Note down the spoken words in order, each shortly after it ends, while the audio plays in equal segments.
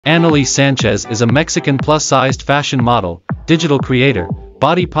Anali Sanchez is a Mexican plus-sized fashion model, digital creator,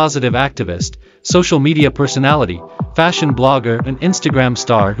 body-positive activist, social media personality, fashion blogger and Instagram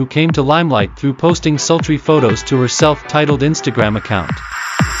star who came to limelight through posting sultry photos to her self-titled Instagram account.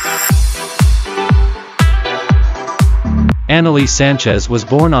 Anali Sanchez was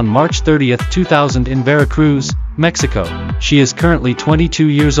born on March 30, 2000 in Veracruz, Mexico. She is currently 22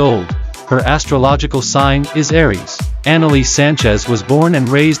 years old. Her astrological sign is Aries. Anali Sanchez was born and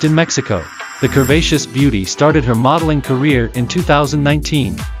raised in Mexico. The curvaceous beauty started her modeling career in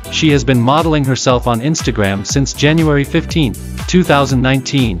 2019. She has been modeling herself on Instagram since January 15,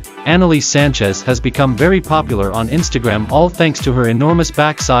 2019. Anali Sanchez has become very popular on Instagram, all thanks to her enormous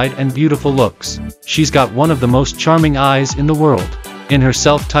backside and beautiful looks. She's got one of the most charming eyes in the world. In her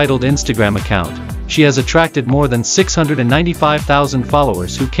self-titled Instagram account, she has attracted more than 695,000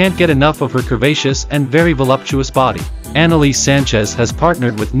 followers who can't get enough of her curvaceous and very voluptuous body. Anali Sanchez has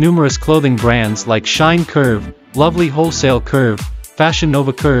partnered with numerous clothing brands like Shine Curve, Lovely Wholesale Curve, Fashion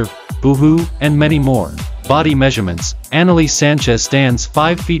Nova Curve, Boohoo, and many more. Body measurements: Anali Sanchez stands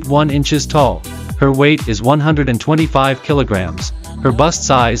 5 feet 1 inches tall. Her weight is 125 kilograms. Her bust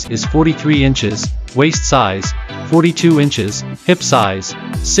size is 43 inches, waist size 42 inches, hip size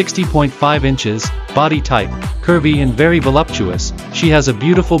 60.5 inches, body type curvy and very voluptuous. She has a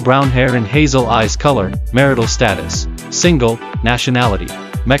beautiful brown hair and hazel eyes color. Marital status: single. Nationality: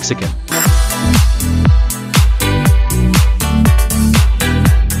 Mexican.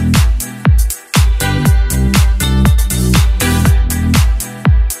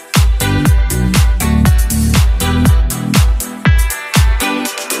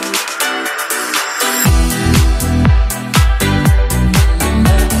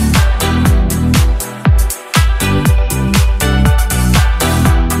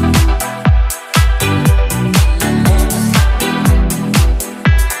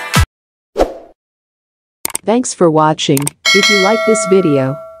 Thanks for watching. If you like this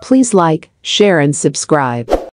video, please like, share and subscribe.